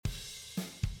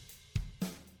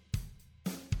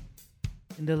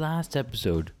In the last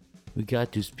episode, we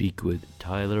got to speak with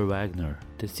Tyler Wagner,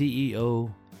 the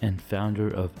CEO and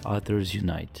founder of Authors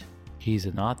Unite. He's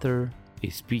an author, a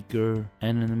speaker,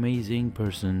 and an amazing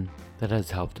person that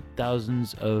has helped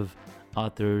thousands of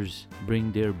authors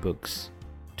bring their books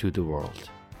to the world.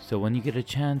 So when you get a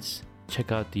chance,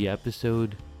 check out the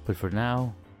episode. But for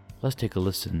now, let's take a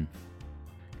listen.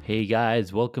 Hey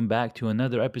guys, welcome back to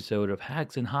another episode of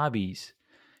Hacks and Hobbies.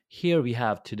 Here we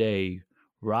have today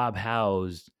Rob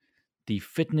Howes, the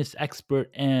fitness expert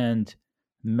and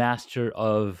master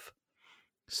of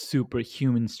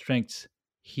superhuman strengths.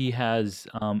 He has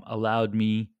allowed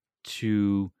me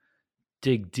to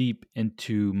dig deep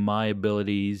into my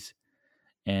abilities,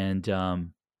 and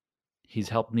he's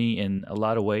helped me in a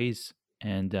lot of ways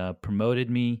and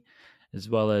promoted me as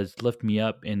well as lift me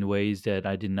up in ways that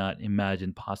I did not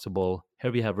imagine possible.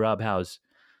 Here we have Rob Howes.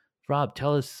 Rob,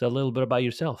 tell us a little bit about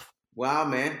yourself. Wow,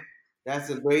 man,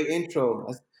 that's a great intro.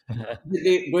 That's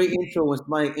a great intro when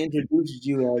somebody introduces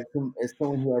you as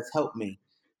someone who has helped me.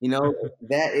 You know,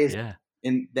 that is, Yeah,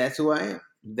 and that's who I am.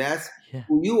 That's yeah,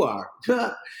 who you are. Those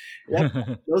are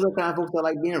the kind of folks I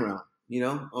like being around.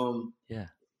 yeah,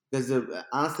 Because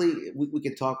honestly, we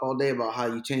could talk all day about how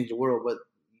you change the world, but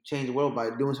you change the world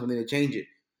by doing something to change it.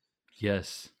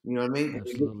 yes, You know what I mean? And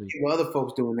absolutely. get other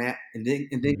folks doing that, and then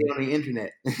Mhm. get on the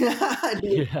internet.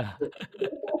 Yeah,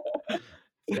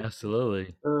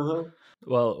 absolutely. Uh-huh.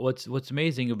 Well, what's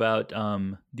amazing about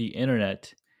the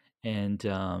internet and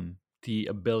the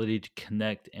ability to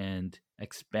connect and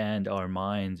expand our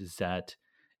minds is that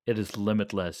it is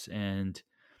limitless. And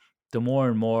the more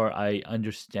and more I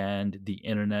understand the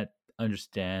internet,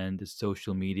 understand the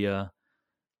social media,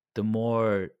 the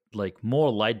more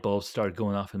light bulbs start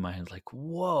going off in my head. Like,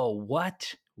 whoa,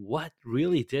 what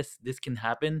really this can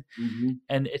happen? Hmm.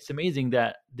 And it's amazing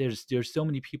that there's so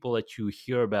many people that you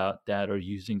hear about that are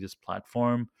using this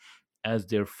platform as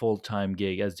their full-time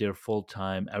gig, as their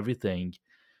full-time everything.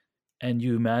 And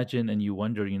you imagine and you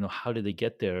wonder, how did they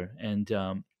get there? And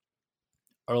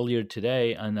earlier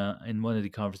today, in one of the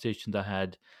conversations I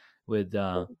had with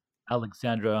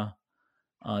Alexandra,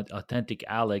 Authentic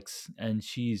Alex, and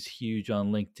she's huge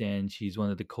on LinkedIn. She's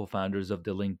one of the co-founders of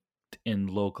the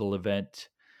LinkedIn local event,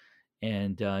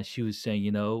 and she was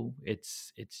saying,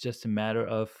 it's just a matter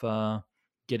of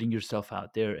getting yourself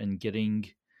out there and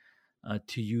getting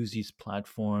to use these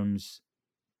platforms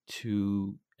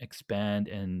to expand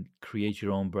and create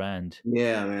your own brand.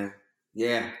 Yeah, man.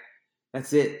 Yeah.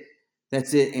 That's it.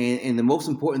 That's it. And the most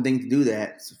important thing to do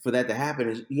that for that to happen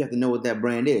is you have to know what that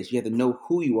brand is. You have to know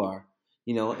who you are.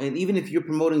 And even if you're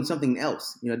promoting something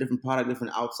else, different product,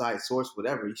 different outside source,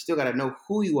 whatever, you still got to know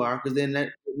who you are because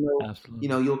then Absolutely.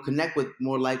 you'll connect with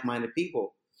more like-minded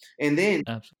people. And then,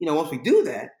 Absolutely. once we do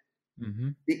that, Hmm.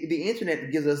 the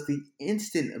internet gives us the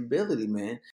instant ability,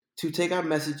 man, to take our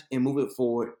message and move it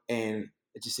forward and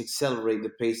just accelerate the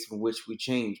pace in which we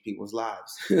change people's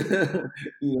lives.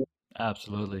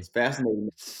 Absolutely. It's fascinating.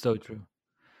 It's so true.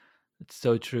 It's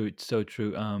so true. It's so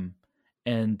true.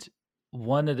 And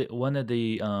one of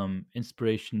the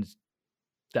inspirations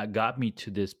that got me to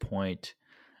this point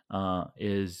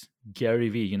is Gary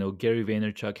V. Gary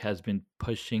Vaynerchuk has been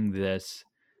pushing this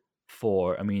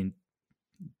for, I mean,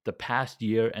 the past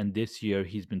year and this year.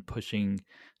 He's been pushing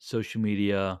social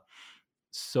media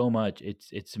so much.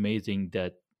 It's amazing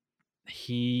that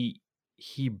he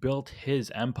he built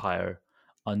his empire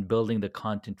on building the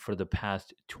content for the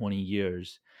past 20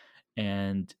 years,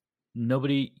 and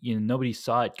nobody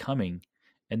saw it coming.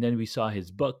 And then we saw his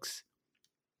books,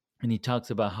 and he talks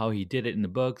about how he did it in the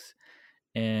books,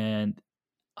 and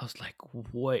I was like,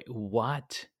 wait,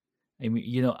 what? I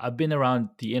mean, I've been around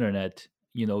the internet,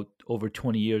 over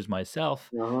 20 years myself,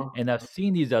 Uh-huh. and I've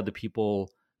seen these other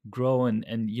people grow, and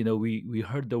we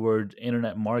heard the word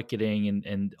internet marketing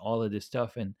and all of this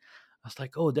stuff, and I was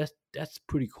like, oh, that's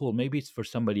pretty cool. Maybe it's for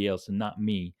somebody else and not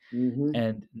me. Hmm.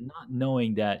 And not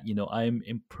knowing that, I'm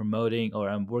in promoting, or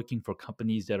I'm working for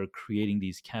companies that are creating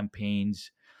these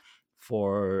campaigns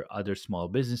for other small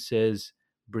businesses,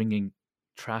 bringing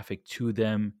traffic to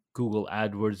them. Google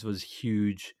AdWords was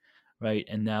huge, right?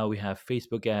 And now we have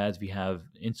Facebook ads, we have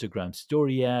Instagram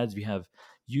story ads, we have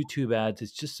YouTube ads.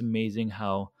 It's just amazing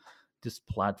how this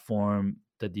platform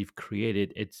that they've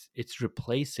created, it's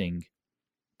replacing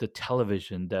the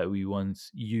television that we once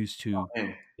used to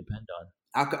And depend on.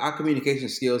 our communication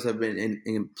skills have been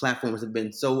and platforms have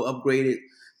been so upgraded,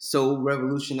 so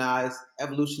revolutionized.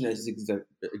 Evolution has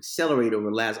accelerated over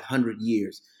the last 100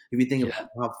 years. If you think Yeah, about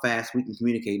how fast we can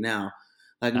communicate now,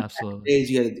 like in the absolutely.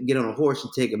 days you had to get on a horse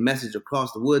and take a message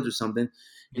across the woods or something,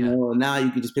 Yeah, and now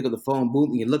you can just pick up the phone, boom,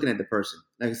 and you're looking at the person.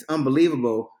 Like it's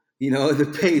unbelievable,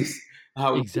 the pace.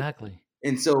 How Exactly.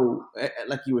 and so,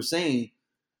 like you were saying,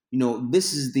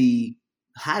 this is the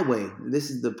highway. This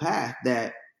is the path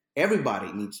that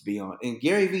everybody needs to be on. And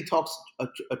Gary Vee talks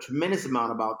a tremendous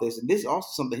amount about this. And this is also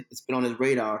something that's been on his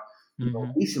radar,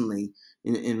 Hmm. recently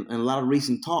in a lot of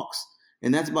recent talks.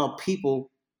 And that's about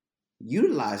people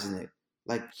utilizing it.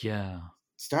 Like, Yeah.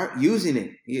 start using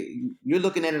it. You're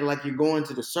looking at it like you're going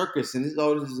to the circus and this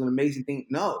is an amazing thing.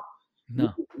 No, you,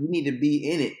 No. you need to be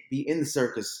in it, be in the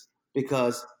circus,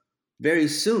 because very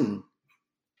soon,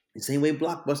 the same way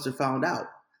Blockbuster found out,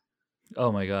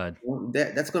 Oh my God.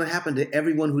 that's going to happen to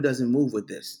everyone who doesn't move with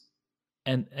this.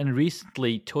 And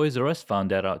recently, Toys R Us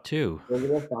found that out too. They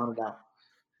found it out,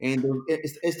 and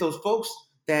it's those folks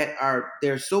that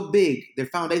they're so big, their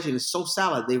foundation is so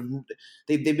solid.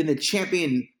 They've been the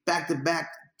champion back to back,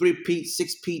 3-peat,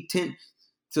 6-peat, 10.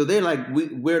 So they're like,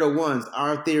 we're the ones.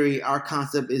 Our theory, our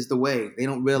concept is the way. They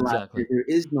don't realize that Exactly. there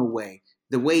is no way.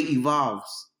 The way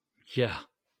evolves. Yeah.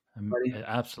 Buddy.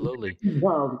 Absolutely.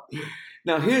 Well,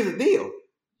 now here's the deal.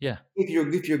 Yeah. If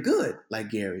you're good, like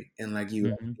Gary and like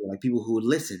you, Hmm. like people who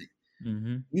listen,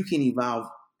 Hmm. you can evolve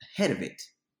ahead of it,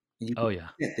 and you Oh can yeah.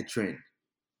 set the trend.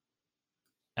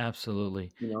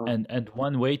 Absolutely. You know, And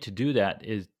one way to do that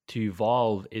is to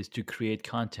evolve is to create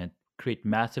content, create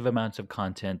massive amounts of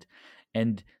content.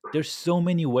 And there's so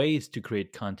many ways to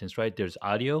create contents, right? There's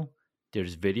audio,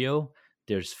 there's video,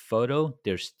 there's photo,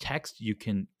 there's text. You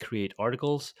can create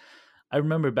articles. I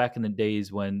remember back in the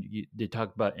days when they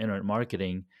talked about internet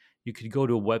marketing, you could go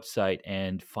to a website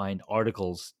and find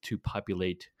articles to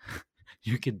populate.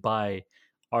 You could buy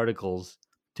articles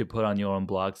to put on your own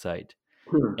blog site.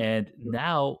 And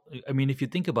now, I mean, if you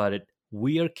think about it,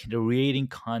 we are creating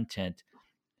content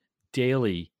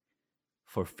daily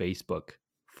for Facebook,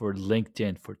 for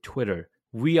LinkedIn, for Twitter.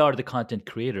 We are the content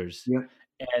creators. yeah.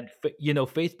 And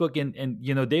Facebook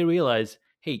and they realize,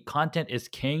 hey, content is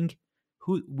king.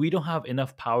 Who we don't have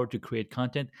enough power to create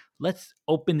content. Let's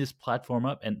open this platform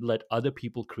up and let other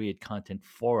people create content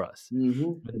for us. And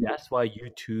Mm-hmm. that's why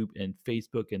YouTube and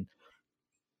Facebook and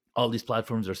all these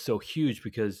platforms are so huge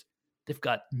because they've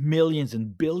got millions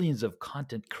and billions of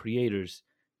content creators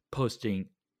posting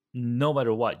no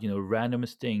matter what,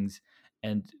 randomest things,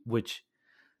 and which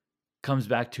comes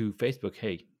back to Facebook.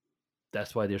 Hey,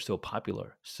 that's why they're so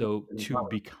popular. So to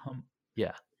become,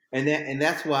 yeah, And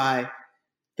that's why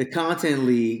the content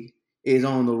league is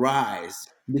on the rise.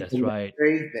 that's Because right.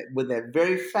 with that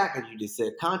very fact that you just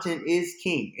said, content is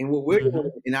king. And what we're Hmm.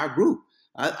 doing in our group,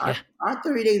 Yeah, our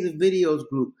 30 Days of Videos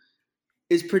group,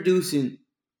 is producing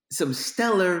some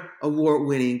stellar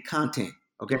award-winning content.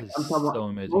 Okay, it is I'm talking about so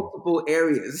amazing. multiple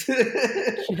areas.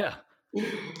 Yeah,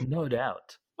 no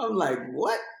doubt. I'm like,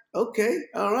 what? Okay,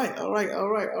 all right, all right, all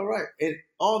right, all right. And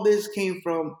all this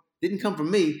didn't come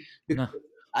from me because No,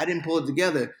 I didn't pull it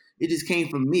together. It just came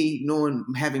from me knowing,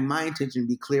 having my intention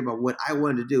be clear about what I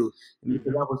wanted to do. And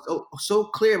because I hmm, was so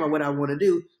clear about what I want to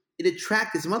do, it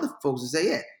attracted some other folks to say,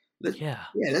 yeah,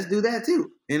 let's do that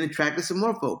too. And attracted some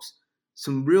more folks.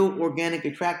 Some real organic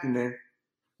attracting there.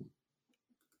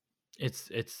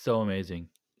 it's so amazing.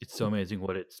 It's so amazing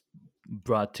what it's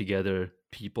brought together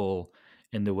people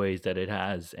in the ways that it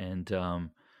has, and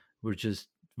we're just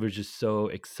we're just so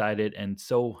excited and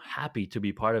so happy to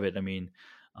be part of it. I mean,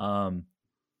 um,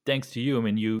 thanks to you. I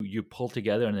mean, you pull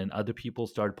together, and then other people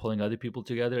start pulling other people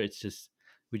together. It's just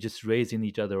we're just raising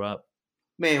each other up.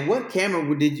 Man, what camera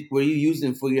were you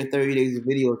using for your 30 days of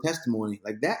video testimony?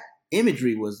 Like, that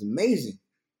imagery was amazing.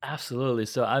 Absolutely.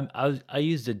 So I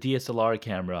used a DSLR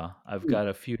camera. I've got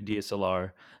a few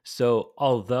DSLR. So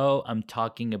although I'm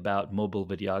talking about mobile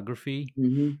videography,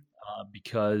 Mm-hmm.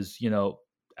 because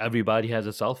everybody has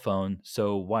a cell phone,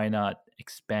 so why not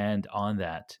expand on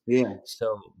that? Yeah.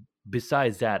 So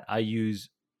besides that, I use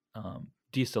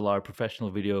DSLR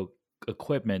professional video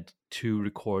equipment to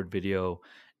record video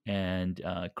and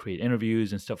create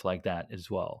interviews and stuff like that as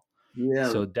well. Yeah,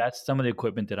 So that's some of the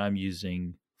equipment that I'm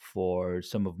using for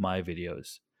some of my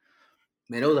videos.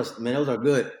 those are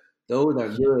good. Those are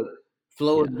Yeah, good.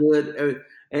 Flow is yeah, good.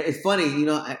 And it's funny,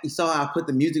 you saw how I put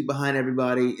the music behind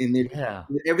everybody, and yeah,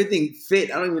 everything fit.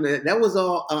 I don't even know. That was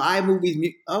all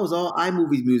iMovies. That was all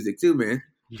iMovies music too, man.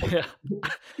 yeah.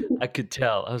 I could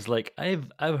tell. I was like,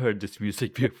 I've heard this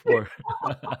music before.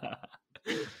 I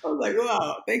was like,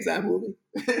 wow, thanks iMovie.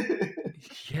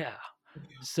 Yeah.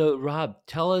 So, Rob,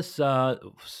 tell us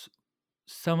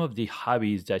some of the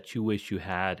hobbies that you wish you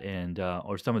had, and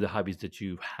or some of the hobbies that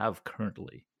you have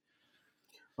currently.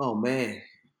 Oh man,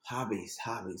 hobbies.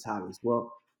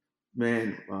 Well,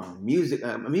 man, music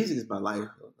is my life.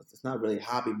 It's not really a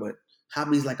hobby, but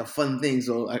hobby is like a fun thing.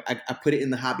 So I put it in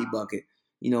the hobby bucket.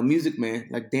 Music, man,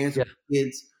 like dance Yeah. with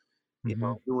kids. you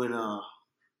know, Mm-hmm. doing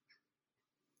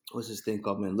what's this thing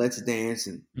called, man? Let's Dance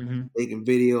and Mm-hmm. making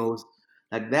videos.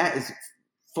 Like that is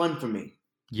fun for me.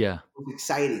 Yeah. It's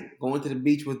exciting. Going to the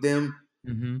beach with them,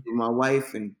 Mm-hmm. with my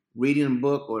wife, and reading a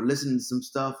book or listening to some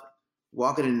stuff,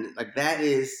 walking in like that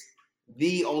is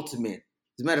the ultimate.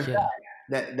 As a matter of fact,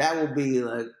 Yeah. that will be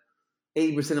like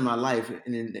 80% of my life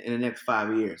in the next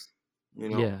 5 years. You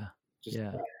know, Yeah. just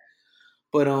Yeah.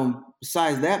 but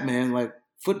besides that, man, like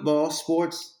football,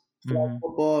 sports, flag Mm-hmm.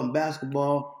 football and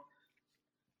basketball.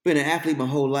 Been an athlete my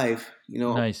whole life. You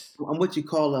know, Nice. I'm what you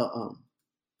call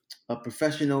a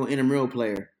professional intramural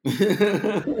player. I'm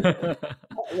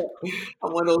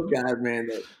one of those guys, man,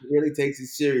 that really takes it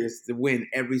serious to win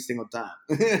every single time.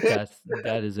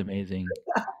 That is amazing.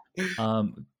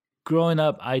 Um, Growing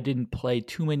up, I didn't play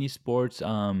too many sports.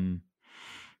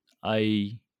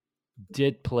 I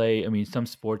did play. I mean, some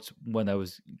sports when I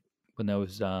was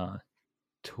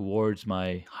towards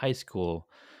my high school.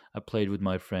 I played with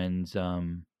my friends.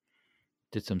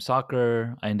 Did some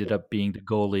soccer. I ended up being the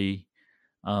goalie.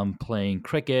 Playing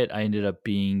cricket, I ended up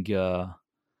being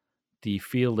the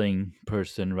fielding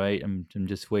person. Right, I'm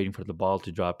just waiting for the ball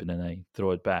to drop and then I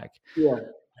throw it back. Yeah,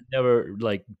 I never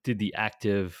like did the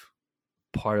active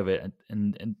part of it,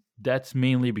 and that's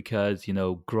mainly because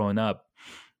growing up,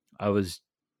 I was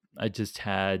I just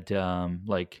had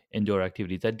like indoor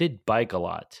activities. I did bike a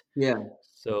lot. yeah.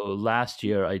 So last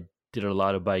year I did a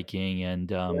lot of biking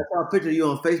and I saw a picture of you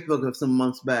on Facebook of some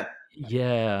months back.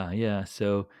 yeah, yeah.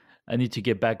 So I need to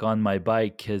get back on my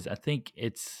bike because I think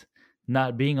it's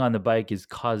not being on the bike is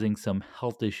causing some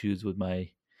health issues with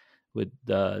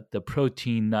the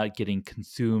protein not getting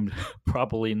consumed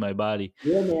properly in my body.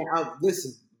 Yeah, man.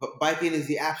 Listen, biking is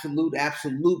the absolute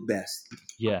best.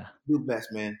 Yeah, Absolute best,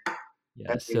 man. I yeah.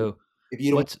 mean, So if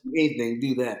you don't what's do anything,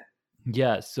 do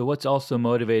that. what's also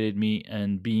motivated me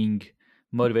and being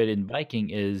motivated in biking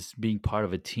is being part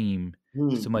of a team.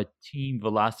 So Hmm. my team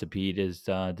Velocipede is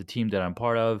the team that I'm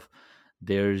part of.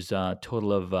 There's a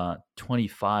total of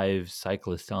 25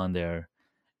 cyclists on there.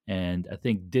 And I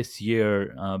think this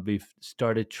year we've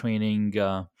started training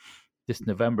this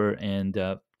November, and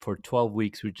for 12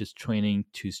 weeks we're just training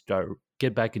to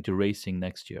get back into racing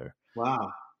next year.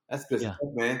 Wow, that's good Yeah, stuff,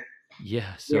 man. yeah.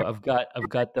 Yeah, So I've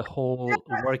got the whole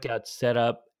workout set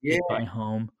up yeah. at my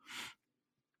home,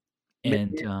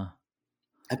 Man, and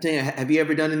I tell you, have you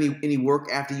ever done any work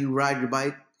after you ride your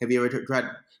bike? Have you ever tried?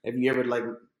 Have you ever like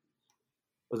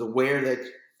was aware that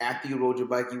after you rode your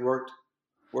bike, you worked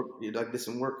you like did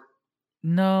some work?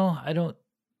 no, I don't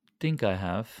think I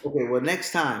have. Okay, well,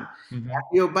 next time Hmm.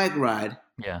 after your bike ride,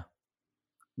 Yeah.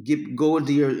 go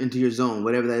into your zone,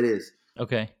 whatever that is.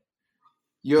 Okay. And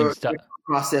Your start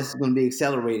process is going to be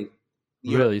accelerated.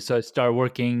 Your really. So I start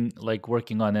working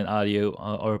on an audio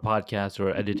or a podcast or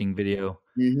editing video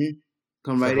hmm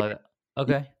come right stuff in. like that.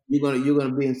 Okay. You're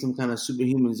gonna be in some kind of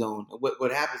superhuman zone.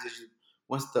 What happens is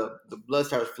once the blood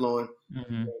starts flowing,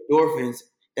 Hmm. endorphins,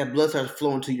 that blood starts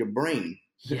flowing to your brain,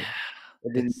 Yeah.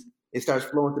 and then That's it starts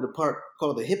flowing to the part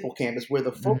called the hippocampus where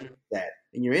the focus mhm. is at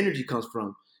and your energy comes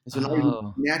from. And so now you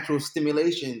Oh, natural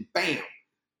stimulation, bam,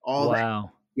 all that.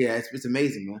 wow. Yeah, it's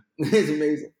amazing, man. It's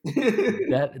amazing.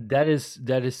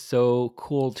 That is so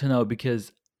cool to know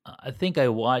because I think I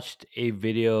watched a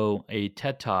video, a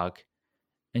TED Talk,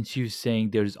 and she was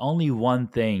saying there's only one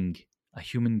thing a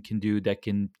human can do that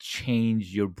can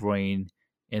change your brain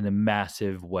in a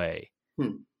massive way,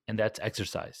 Hmm. and that's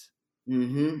exercise.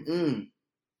 Mm-hmm. Mm.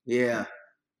 Yeah. Yeah.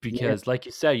 Because like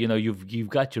you said, you've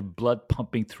got your blood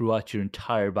pumping throughout your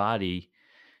entire body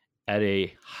at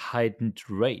a heightened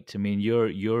rate. I mean,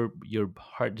 your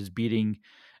heart is beating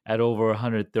at over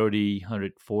 130,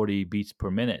 140 beats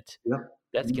per minute. Yep.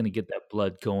 That's going to get that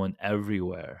blood going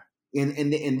everywhere. And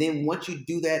then once you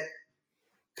do that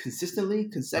Uh-huh.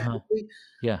 consecutively,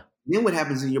 Yeah. then what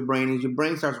happens in your brain is your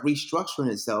brain starts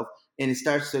restructuring itself and it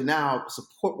starts to now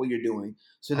support what you're doing.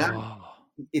 So now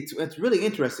Oh, it's really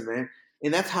interesting, man.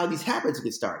 And that's how these habits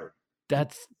get started.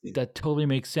 that totally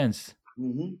makes sense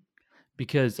Mm-hmm.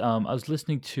 because I was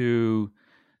listening to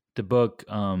the book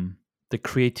The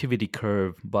Creativity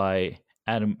Curve by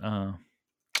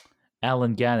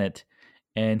Alan Gannett,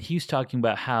 and he's talking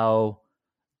about how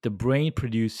the brain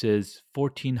produces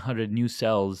 1,400 new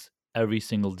cells every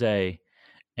single day,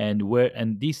 and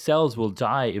these cells will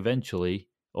die eventually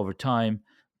over time,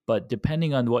 but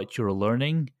depending on what you're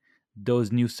learning,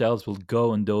 those new cells will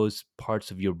go in those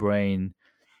parts of your brain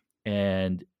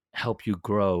and help you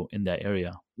grow in that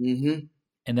area. Mm-hmm.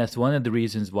 And that's one of the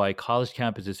reasons why college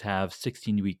campuses have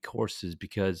 16-week courses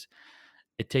because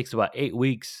it takes about 8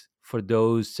 weeks for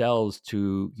those cells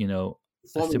to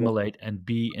formula, assimilate and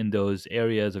be in those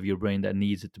areas of your brain that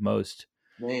needs it the most.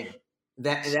 man.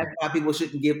 That and So, that's why people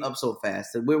shouldn't give up so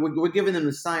fast. So we're giving them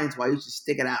the science why you should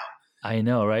stick it out. I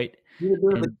know, right? You're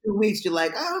doing it for And 2 weeks. You're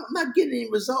like, I'm not getting any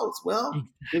results. Well,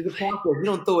 there's a process. You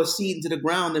don't throw a seed into the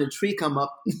ground and a tree come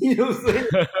up. You know what I'm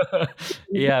saying?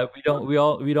 yeah, we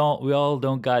all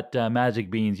don't got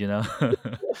magic beans, you know.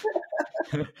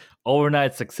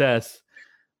 Overnight success.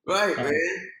 Right, Uh, man.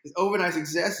 This overnight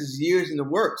success is years in the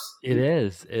works. it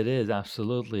is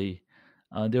absolutely.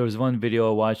 There was one video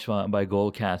I watched by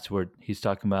Goldcast where he's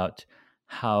talking about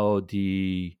how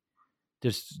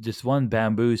there's this one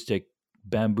bamboo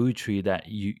tree that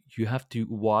you have to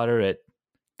water it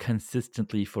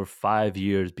consistently for 5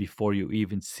 years before you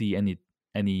even see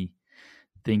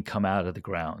anything come out of the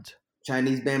ground.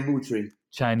 Chinese bamboo tree.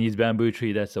 Chinese bamboo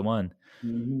tree, that's the one.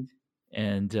 Mm-hmm.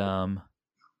 And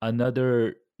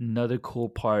another cool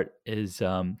part is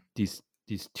these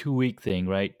 2 week thing,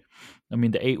 right? I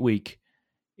mean, the 8 week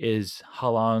is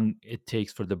how long it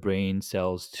takes for the brain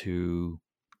cells to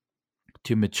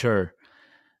mature.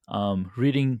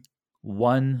 Reading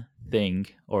one thing,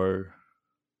 or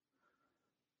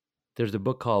there's a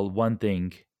book called One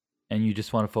Thing, and you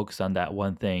just want to focus on that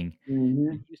one thing. Mm-hmm.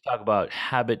 And you talk about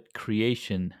habit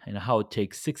creation and how it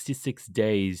takes 66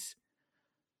 days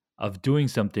of doing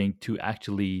something to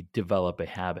actually develop a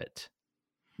habit.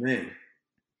 Man,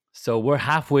 So we're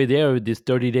halfway there with this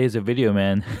 30 days of video,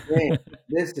 man. man,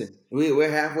 listen, we're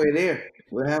halfway there.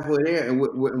 We're halfway there, and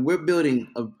we're building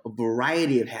a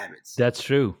variety of habits. That's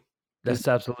true. There's That's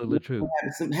absolutely true.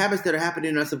 some habits that are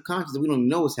happening in our subconscious that we don't even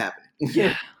know what's happening.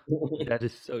 Yeah, that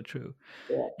is so true.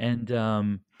 And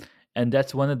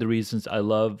that's one of the reasons I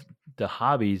love the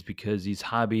hobbies, because these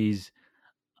hobbies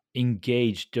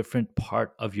engage different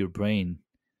part of your brain,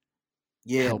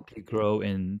 Yeah, help you grow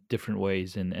in different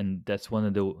ways, and that's one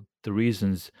of the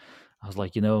reasons I was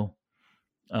like,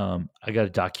 I got to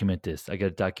document this. I got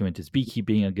to document this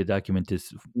beekeeping. I got to document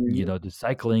this, mhm. the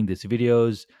cycling, this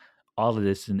videos, all of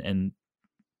this, and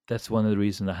that's one of the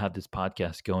reasons I have this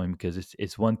podcast going, because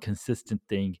it's one consistent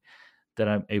thing that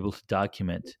I'm able to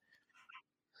document.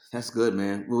 That's good,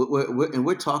 man.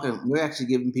 We're talking. We're actually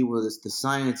giving people the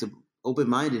science of open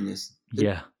mindedness.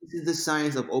 Yeah. This is the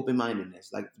science of open mindedness.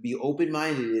 Like, to be open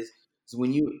minded is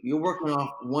when you're working off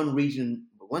one region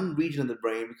of the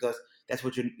brain, because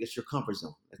it's your comfort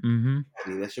zone.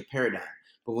 Mm-hmm. That's your paradigm.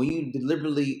 But when you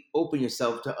deliberately open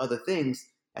yourself to other things,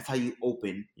 that's how you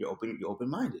open. You're open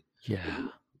minded Yeah.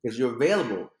 because you're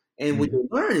available. And what Mhm. you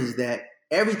learn is that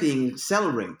everything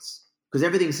accelerates because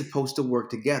everything's supposed to work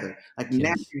together. Like,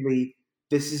 Yes. naturally,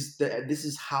 this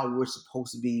is how we're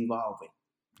supposed to be evolving.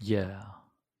 Yeah.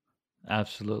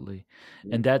 Absolutely.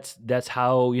 Yeah. And that's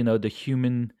how, the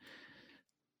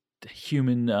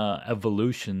human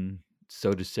evolution,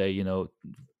 so to say,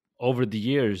 over the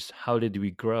years, how did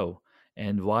we grow?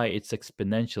 And why it's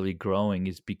exponentially growing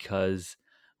is because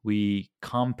we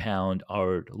compound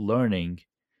our learning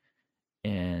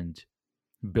and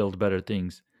build better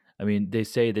things. I mean, they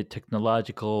say the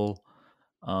technological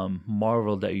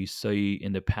marvel that you see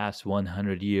in the past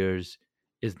 100 years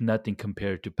is nothing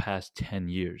compared to past 10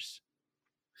 years.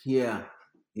 Yeah.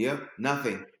 Yep.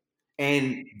 Nothing.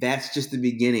 And that's just the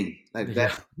beginning. Like,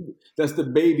 Yeah, that's the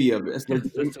baby of it. That's like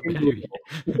that's the a baby.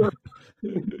 embryo.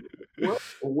 What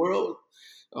the world?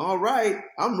 All right,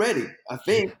 I'm ready. I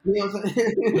think. You know what I'm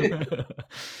saying?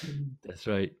 That's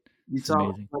right. You It's talk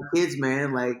amazing. to my kids,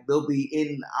 man. Like, I'll be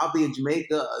in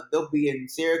Jamaica. They'll be in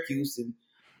Syracuse, and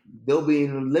they'll be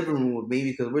in the living room with me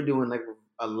because we're doing like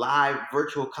a live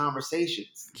virtual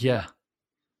conversations. Yeah,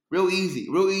 Real easy,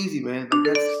 man.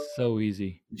 Like, so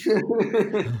easy.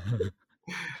 that's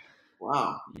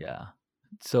wow. Yeah.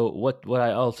 So what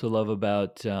I also love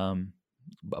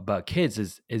about kids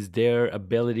is their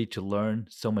ability to learn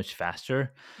so much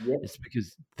faster. Yep. It's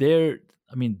because they're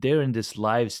in this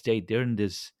live state, they're in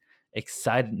this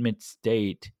excitement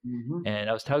state. Hmm. And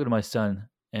I was talking to my son,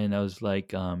 and I was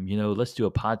like, let's do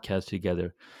a podcast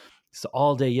together. So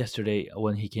all day yesterday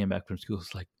when he came back from school,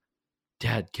 it's like,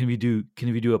 Dad, can we do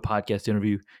a podcast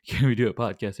interview? Can we do a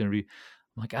podcast interview?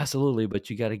 I'm like, absolutely, but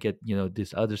you got to get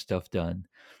this other stuff done.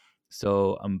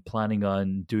 So I'm planning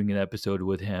on doing an episode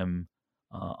with him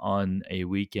on a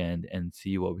weekend and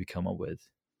see what we come up with.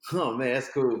 Oh man, that's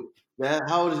cool.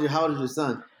 How old is your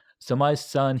son? So my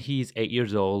son, he's 8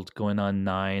 years old, going on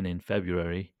 9 in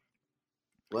February.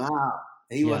 Wow.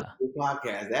 He wants Yeah. to do a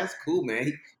podcast. That's cool,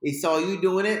 man. He saw you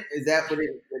doing it. Is that what it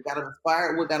got him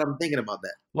inspired? What got him thinking about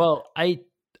that? Well, I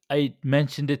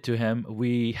mentioned it to him.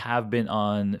 We have been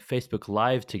on Facebook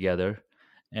Live together,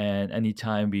 and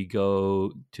anytime we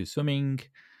go to swimming,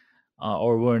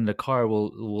 or we're in the car,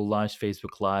 we'll launch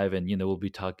Facebook Live, and we'll be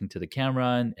talking to the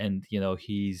camera, and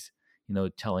he's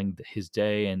telling his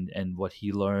day and what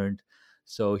he learned.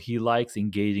 So he likes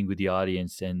engaging with the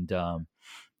audience, and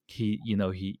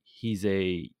he's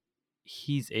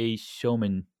a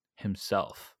showman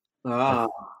himself. Ah,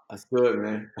 that's good,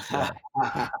 man.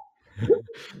 Yeah.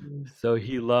 So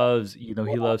he loves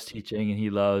teaching, and he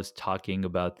loves talking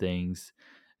about things,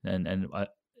 and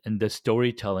the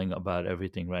storytelling about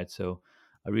everything, right? So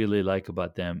I really like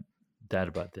about them that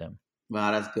about them.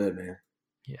 Wow, that's good, man.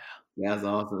 Yeah. Yeah, that's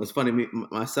awesome. It's funny.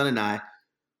 My son and I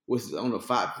was I don't know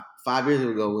 5 years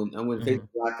ago when Mhm. Facebook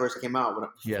Live first came out. When I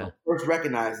Yeah. first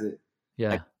recognized it, I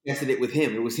Yeah. tested it with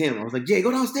him. It was him. I was like, Jay,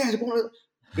 go downstairs.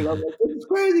 Because I was like, this is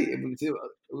crazy. And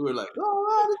we were like, oh,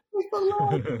 wow, this is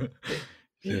Facebook Live.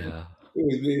 Yeah. It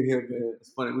was me and him, man.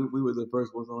 It's funny. We were the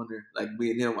first ones on there. Like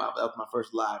me and him. That was my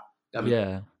first live. I mean,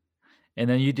 Yeah. And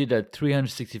then you did a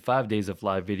 365 days of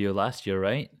live video last year,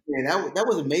 right? yeah, that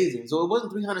was amazing. So it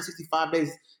wasn't 365 days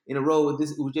in a row. With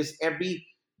this, it was just every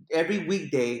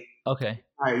weekday Okay.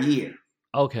 entire year.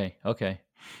 Okay. Okay.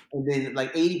 And then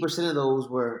like 80% of those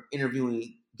were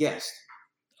interviewing guests.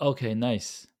 Okay.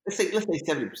 Nice. Let's say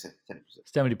 70%. 70%.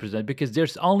 70%, because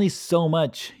there's only so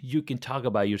much you can talk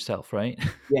about yourself, right?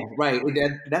 Yeah, right.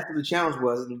 And that's what the challenge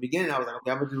was. In the beginning, I was like,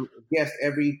 okay, I'm gonna do a guest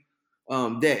every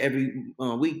day, every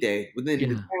weekday. But then the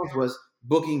Yeah. challenge was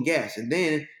booking guests, and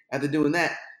then after doing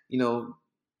that,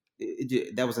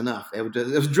 that was enough. It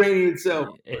was draining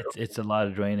itself. It's a lot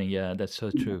of draining. Yeah, that's so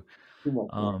Too much. true. Too much,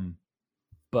 man.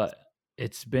 But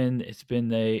it's been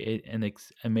an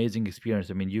amazing experience.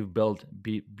 I mean, you've built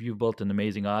an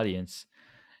amazing audience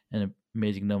and an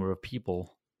amazing number of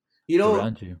people You know,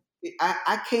 around you.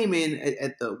 I came in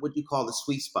at the what you call the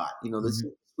sweet spot. This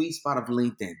Mhm. sweet spot of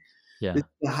LinkedIn. This Yeah. is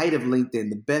the height of LinkedIn.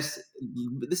 The best.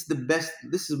 This is the best.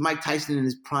 This is Mike Tyson in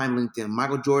his prime LinkedIn.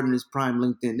 Michael Jordan in his prime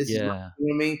LinkedIn. This is, you know Yeah.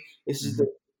 what I mean? This is Mhm.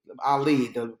 the Ali,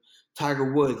 the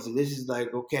Tiger Woods. This is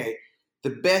like okay,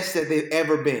 the best that they've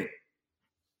ever been.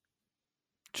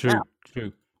 Now, True.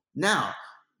 True. now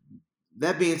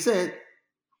that being said,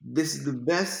 this is the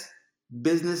best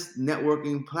business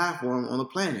networking platform on the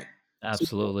planet. So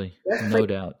Absolutely. best place No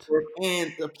doubt. to work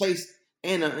and a place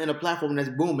and a platform that's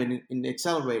booming and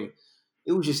accelerating.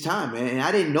 It was just time, man. And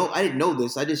I didn't know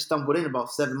this. I just stumbled in about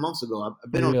 7 months ago.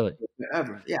 I've been on Really?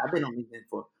 forever. Yeah, I've been on LinkedIn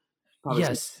for probably since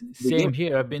Yes. the beginning. Same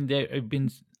here. I've been there. I've been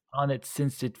on it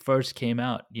since it first came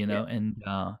out. Yeah, And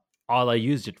all I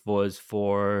used it was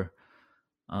for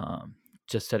um,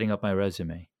 just setting up my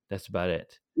resume. That's about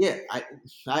it. yeah.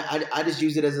 I just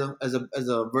use it as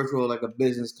a virtual like a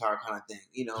business card kind of thing,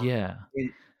 Yeah.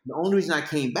 And the only reason I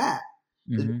came back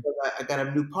is Hmm. because I got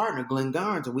a new partner, Glenn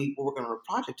Garnes, and we were working on a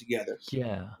project together.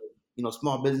 Yeah.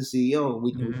 Small business CEO, and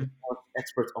we can Hmm.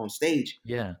 experts on stage.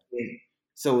 Yeah. And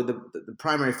so the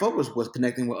primary focus was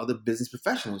connecting with other business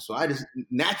professionals. So I just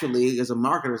naturally, as a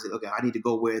marketer, said, okay, I need to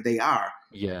go where they are.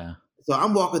 Yeah. So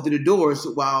I'm walking through the doors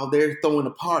while they're throwing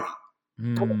a party.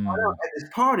 Come to find out, Mm. at this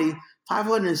party,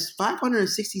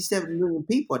 567 million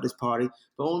people at this party,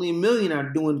 but only a million are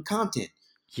doing content.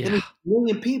 That Yeah. means a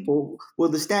million people, well,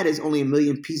 the stat is only a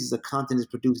million pieces of content is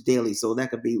produced daily, so that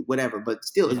could be whatever, but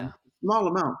still, it's a Yeah. small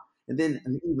amount. And then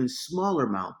an even smaller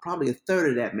amount, probably a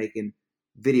third of that making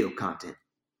video content.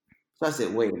 So I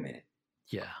said, wait a minute.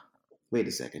 Yeah. Wait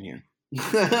a second here. Wait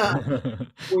a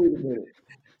minute.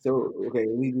 So, okay,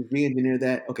 we re-engineer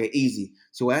that. Okay, easy.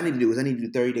 So what I need to do is I need to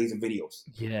do 30 days of videos.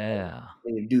 Yeah. I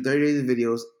need to do 30 days of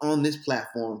videos on this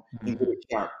platform and get Mhm. it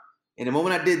sharp. And the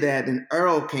moment I did that, then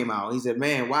Earl came out. He said,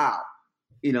 man, wow.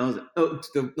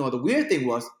 The weird thing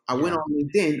was I went Yeah. on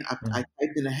LinkedIn, I Mhm.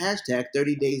 typed in the hashtag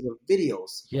 30 days of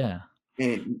videos, Yeah.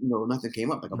 and nothing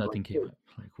came up like a blank Nothing came page. up.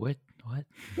 Like what? What?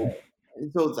 Yeah.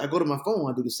 And so I go to my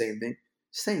phone, I do the same thing,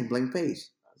 same blank page.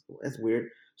 That's weird.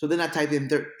 So then I type in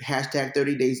hashtag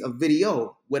 30 days of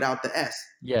video without the S.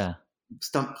 Yeah.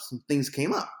 Some things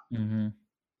came up. Hmm. I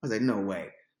was like, no way.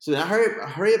 So then I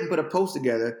hurry up and put a post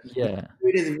together. Yeah.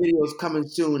 30 days of videos coming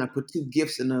soon. I put 2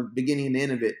 GIFs in the beginning and the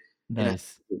end of it. And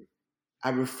Nice. I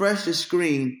refreshed the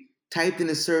screen, typed in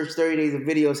the search 30 days of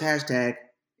videos hashtag.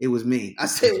 It was me. I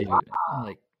said, Did wow. you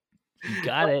like you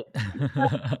got it?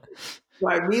 So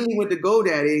I immediately went to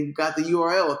GoDaddy and got the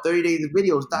URL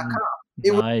 30daysofvideos.com.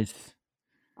 It was, Nice.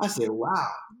 I said, wow.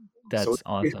 So That's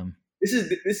awesome. this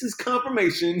is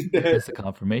confirmation that That's a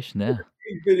confirmation. Yeah.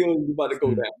 these videos is about to go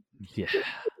Mm. down. Yeah.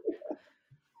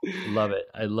 Love it.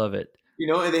 I love it.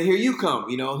 And then here you come.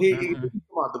 Here you Mhm.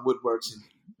 come out the woodworks and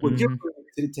what you're bringing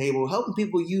to the table, helping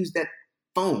people use that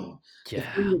phone, the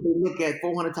Yeah. thing that they look at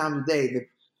 400 times a day,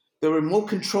 the remote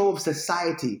control of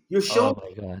society. You're showing Oh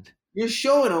my God. You're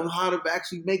showing them how to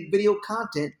actually make video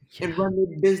content and Yeah. run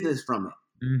their business from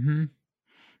it. Mm-hmm.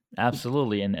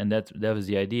 Absolutely, and that was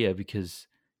the idea because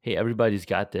hey, everybody's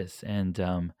got this.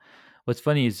 And what's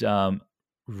funny is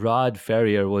Rod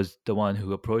Ferrier was the one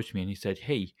who approached me, and he said,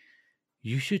 "Hey,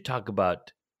 you should talk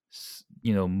about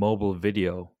mobile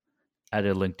video at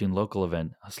a LinkedIn local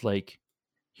event." I was like,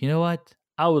 you know what?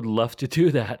 I would love to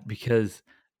do that because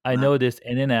I Wow. know this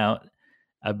in and out.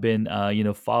 I've been,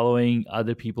 following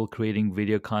other people creating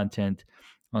video content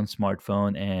on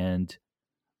smartphone, and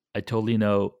I totally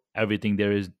know everything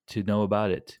there is to know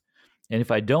about it. And if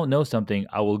I don't know something,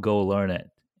 I will go learn it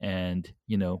and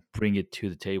bring it to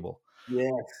the table. Yeah,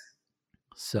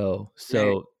 So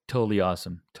man. totally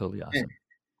awesome, totally Man. awesome.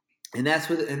 And that's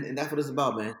what it's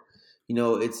about, man.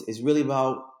 It's really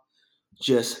about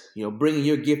just bringing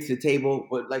your gift to the table.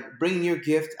 But like bringing your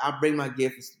gift, I bring my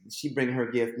gift. She bring her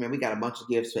gift. Man, we got a bunch of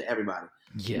gifts for everybody,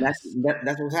 and Yes,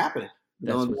 that's what's happening.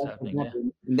 that's And what's that's what's happening. Yeah.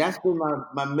 happening. And that's been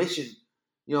my mission.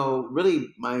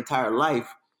 Really my entire life.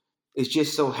 It's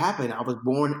just so happened I was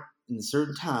born in a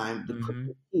certain time to put Hmm.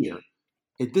 me here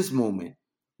at this moment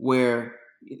where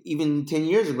even 10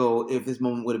 years ago, if this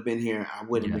moment would have been here, I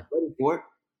wouldn't have Yeah. been ready for it.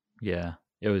 Yeah.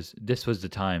 This was the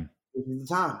time. This is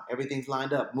the time. Everything's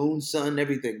lined up. Moon, sun,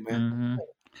 everything, man. Hmm.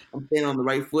 I'm standing on the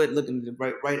right foot, looking at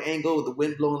the right angle, the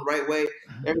wind blowing the right way.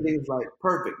 Everything's like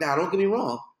perfect. Now, don't get me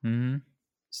wrong. Hmm.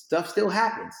 Stuff still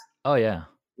happens. Oh yeah.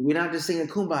 We're not just singing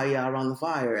kumbaya around the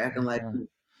fire, acting like Yeah.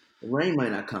 the rain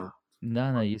might not come.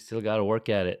 No, no, you still got to work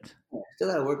at it. Still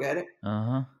got to work at it.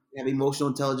 Uh-huh. You have emotional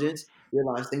intelligence.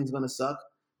 Realize things are going to suck.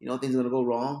 Things are going to go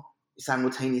wrong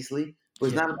simultaneously. But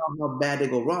it's Yeah. not about how bad they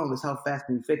go wrong. It's how fast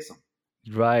can you fix them.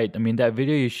 Right. I mean, that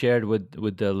video you shared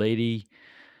with the lady,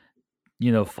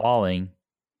 falling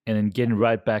and then getting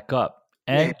right back up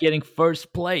Man, and getting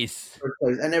first place. first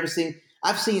place.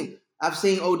 I've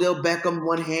seen Odell Beckham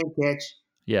one hand catch.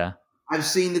 Yeah. I've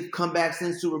seen the comebacks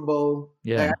in the Super Bowl.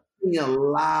 Like Yeah. I've seen a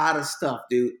lot of stuff,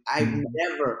 dude. I've Mhm.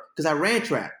 never because I ran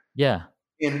track, Yeah.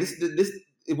 and this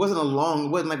it wasn't a long. It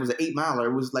wasn't like it was an 8 miler.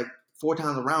 It was like 4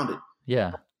 times around it.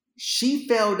 Yeah. She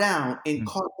fell down and Mm.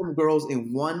 caught them girls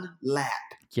in one lap.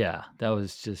 Yeah. That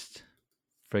was just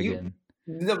You, friggin'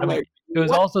 I'm I mean, like, it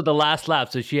was what? also the last lap,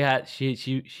 so she had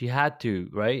to,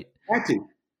 right? Had to.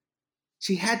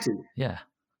 She had to. Yeah.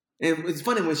 And it's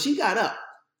funny when she got up.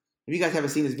 If you guys haven't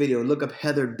seen this video, look up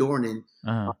Heather Dornan.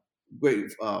 Uh-huh.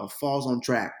 Great falls on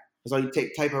track. That's all you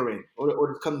type her in,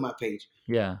 or just come to my page.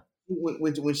 Yeah.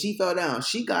 When she fell down,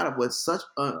 she got up with such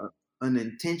an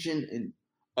intention and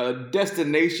a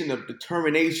destination of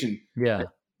determination. Yeah.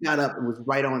 Got up and was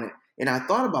right on it. And I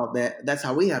thought about that. That's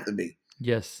how we have to be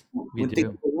Yes, we when things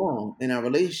do. go wrong in our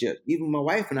relationship. Even my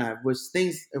wife and I, was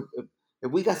things.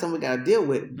 If we got something we got to deal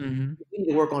with, Mhm. we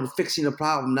need to work on fixing the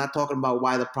problem, not talking about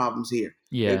why the problem's here.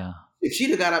 Yeah. If she'd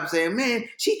have got up saying, "Man,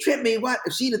 she tripped me," what?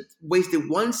 If she'd have wasted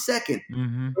 1 second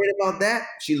Mhm. worried about that,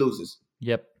 she loses.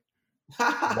 Yep.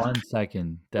 1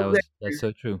 second. That's Exactly.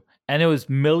 so true. And it was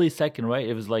millisecond, right?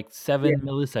 It was like Yeah, 7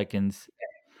 milliseconds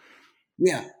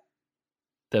yeah.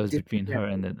 that was Just between like her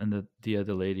and the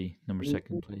other lady, number that.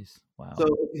 second place. So, Wow.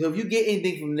 so if you get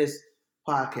anything from this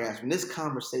podcast, from this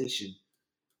conversation,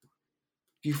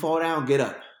 if you fall down, get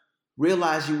up.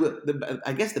 Realize you will.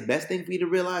 I guess the best thing for you to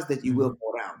realize that you will Mhm.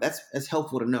 fall down. That's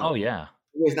helpful to know. Oh, yeah.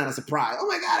 It's not a surprise. Oh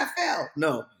my God, I fell.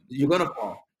 No, you're gonna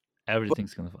fall. But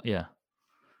Everything's gonna fall. Yeah,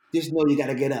 just know you got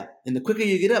to get up. And the quicker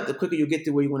you get up, the quicker you get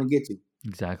to where you want to get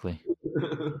exactly.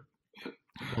 to.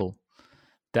 Well,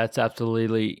 that's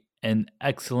absolutely an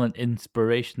excellent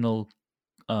inspirational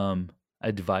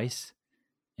advice.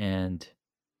 And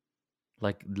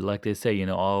like they say,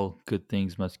 all good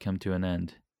things must come to an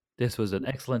end. This was an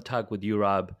excellent talk with you,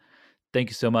 Rob. Thank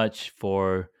you so much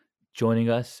for joining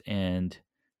us and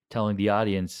telling the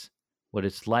audience what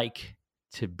it's like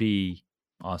to be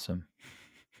awesome.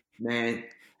 Man,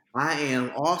 I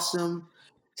am awesome,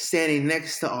 standing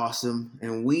next to awesome,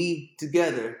 and we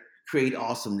together create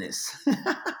awesomeness.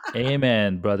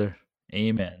 Amen, brother.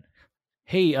 Amen.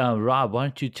 Hey, Rob, why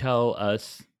don't you tell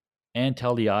us and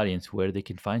tell the audience where they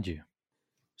can find you?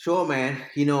 Sure, man.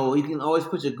 You can always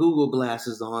put your Google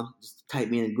glasses on. Just type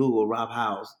me in Google, Rob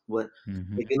House. But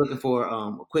Hmm. if you're looking for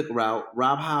a quick route,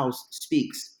 Rob House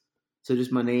Speaks. So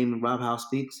just my name, Rob House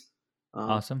Speaks. Um,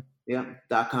 Awesome. yeah,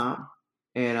 .com.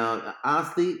 And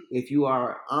honestly, if you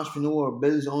are an entrepreneur or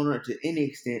business owner to any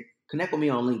extent, connect with me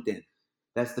on LinkedIn.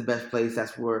 That's the best place.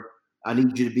 That's where I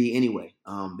need you to be anyway,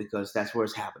 because that's where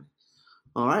it's happening.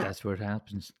 All right. That's where it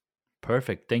happens.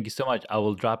 Perfect. Thank you so much. I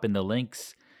will drop in the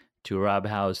links to Rob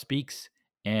House Speaks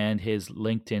and his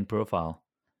LinkedIn profile.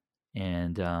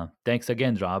 And thanks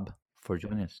again, Rob, for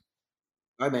joining us.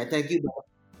 All right, man. Thank you.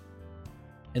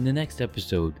 In the next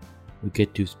episode, we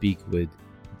get to speak with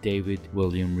David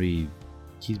William Reeve.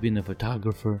 He's been a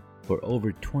photographer for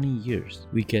over 20 years.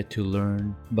 We get to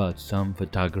learn about some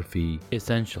photography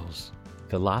essentials,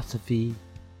 philosophy,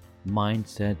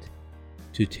 mindset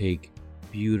to take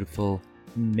beautiful,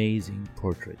 amazing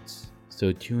portraits.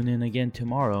 So tune in again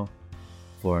tomorrow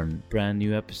for a brand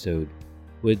new episode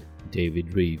with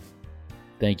David Reeve.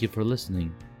 Thank you for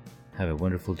listening. Have a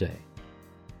wonderful day.